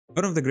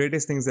One of the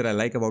greatest things that I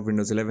like about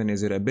Windows 11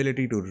 is your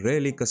ability to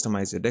really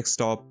customize your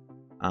desktop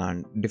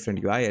and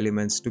different UI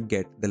elements to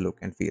get the look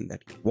and feel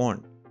that you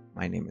want.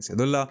 My name is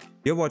Yadullah,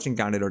 you're watching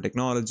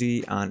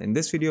Candid.Technology, and in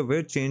this video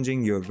we're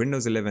changing your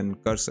Windows 11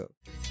 cursor.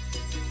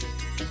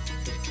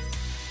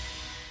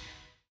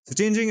 So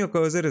changing your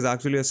cursor is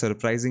actually a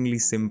surprisingly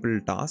simple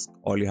task.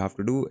 All you have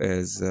to do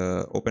is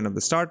open up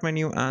the start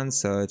menu and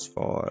search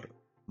for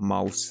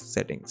mouse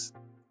settings.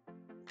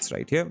 It's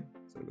right here.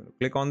 So we're going to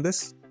click on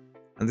this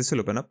and this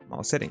will open up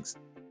mouse settings.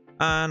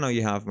 And now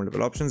you have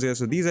multiple options here.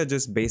 So these are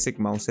just basic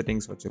mouse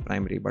settings. What's your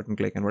primary button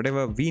click and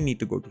whatever. We need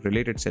to go to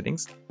related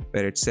settings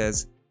where it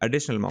says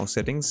additional mouse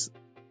settings.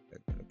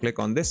 Click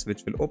on this,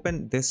 which will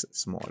open this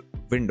small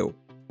window.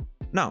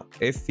 Now,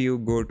 if you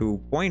go to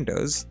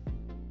pointers,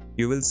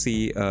 you will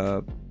see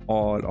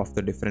all of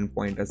the different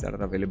pointers that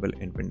are available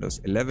in Windows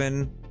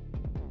 11,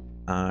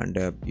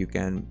 and you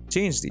can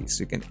change these.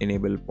 You can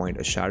enable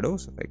pointer shadow.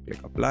 So if I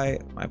click apply,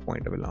 my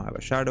pointer will now have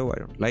a shadow. I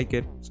don't like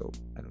it, so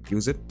I don't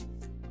use it.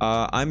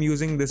 I'm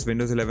using this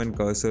Windows 11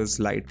 cursor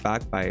slide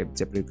pack by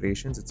Jeopardy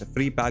Creations. It's a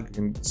free pack. You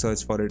can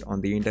search for it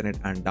on the internet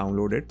and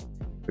download it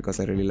because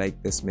I really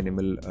like this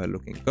minimal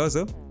looking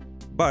cursor.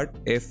 But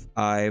if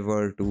I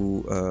were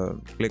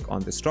to click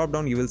on this drop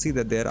down, you will see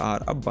that there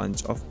are a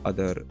bunch of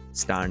other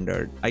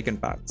standard icon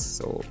packs.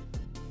 So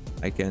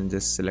I can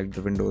just select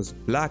the Windows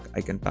black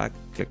icon pack,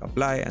 click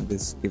apply, and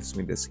this gives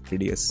me this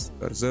hideous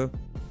cursor.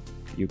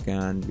 You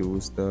can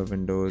use the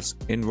Windows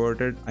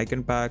inverted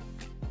icon pack,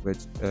 which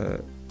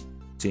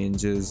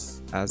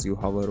changes as you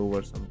hover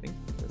over something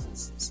because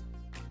it's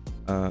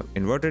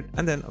inverted.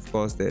 And then of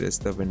course there is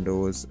the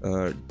Windows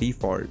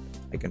default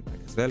icon pack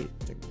as well.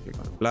 Click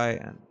on apply,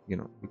 and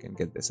we can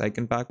get this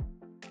icon pack.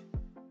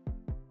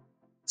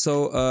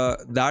 So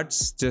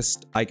that's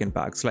just icon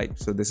packs.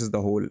 So this is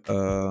the whole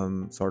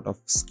sort of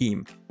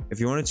scheme. If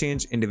you want to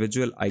change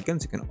individual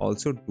icons, you can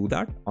also do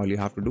that. All you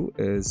have to do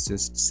is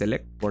just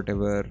select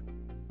whatever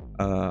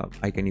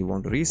icon you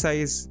want to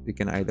resize. You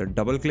can either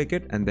double click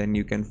it, and then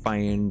you can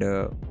find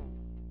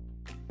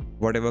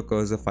whatever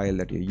cursor file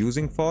that you're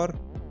using for.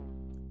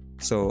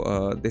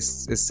 So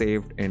this is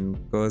saved in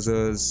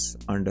cursors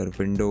under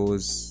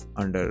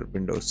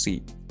Windows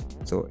C.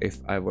 So if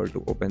I were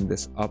to open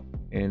this up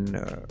in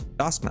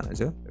Task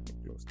Manager, let me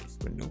close this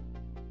window.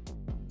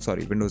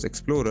 Sorry, Windows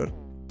Explorer.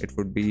 It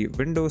would be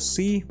Windows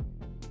C,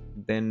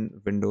 then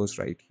Windows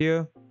right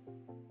here,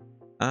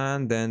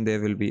 and then there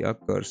will be a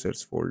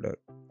cursors folder.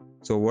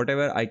 So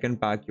whatever icon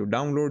pack you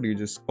download, you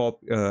just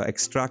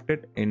extract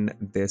it in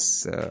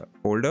this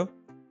folder,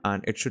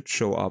 and it should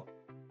show up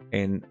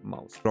in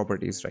mouse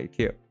properties right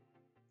here.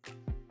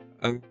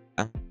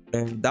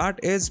 And that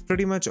is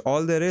pretty much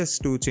all there is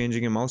to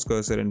changing a mouse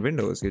cursor in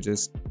Windows. You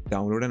just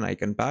download an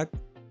icon pack,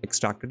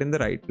 extract it in the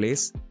right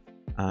place,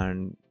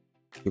 and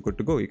you're good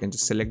to go. You can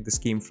just select the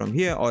scheme from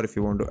here, or if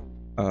you want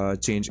to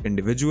change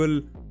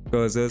individual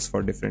cursors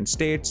for different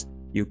states,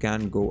 you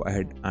can go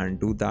ahead and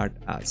do that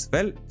as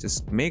well.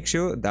 Just make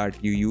sure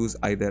that you use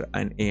either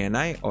an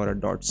ANI or a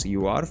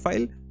 .cur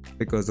file,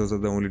 because those are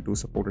the only two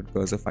supported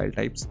cursor file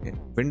types in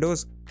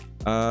Windows.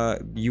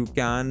 You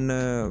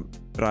can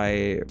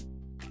try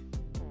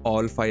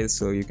all files,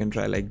 so you can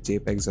try like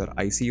JPEGs or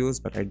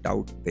ICOs, but I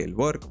doubt they'll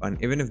work, and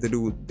even if they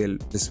do, they'll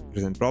just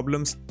present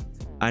problems.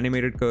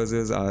 Animated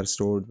cursors are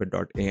stored with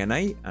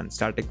 .ani and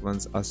static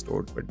ones are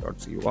stored with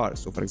 .cur.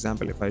 So for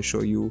example, if I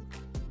show you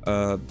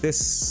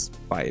this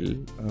file,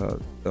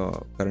 the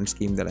current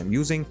scheme that I'm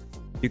using,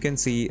 you can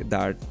see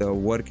that the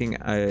working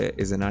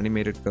is an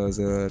animated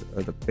cursor,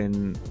 the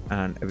pin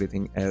and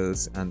everything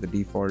else, and the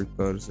default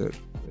cursor,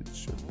 which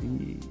should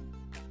be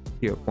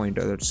here,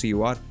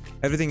 pointer.cur.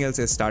 Everything else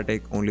is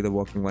static, only the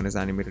working one is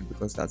animated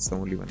because that's the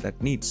only one that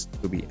needs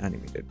to be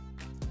animated.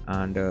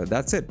 And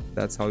that's it.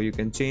 That's how you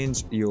can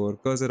change your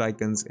cursor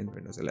icons in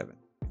Windows 11.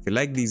 If you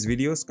like these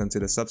videos,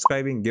 consider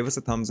subscribing, give us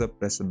a thumbs up,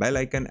 press the bell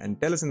icon, and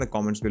tell us in the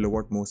comments below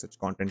what more such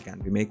content can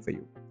we make for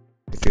you.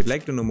 If you'd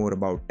like to know more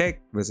about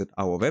tech, visit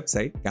our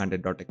website,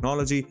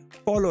 Candid.Technology,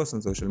 follow us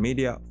on social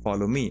media,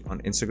 follow me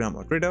on Instagram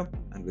or Twitter,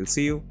 and we'll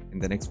see you in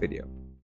the next video.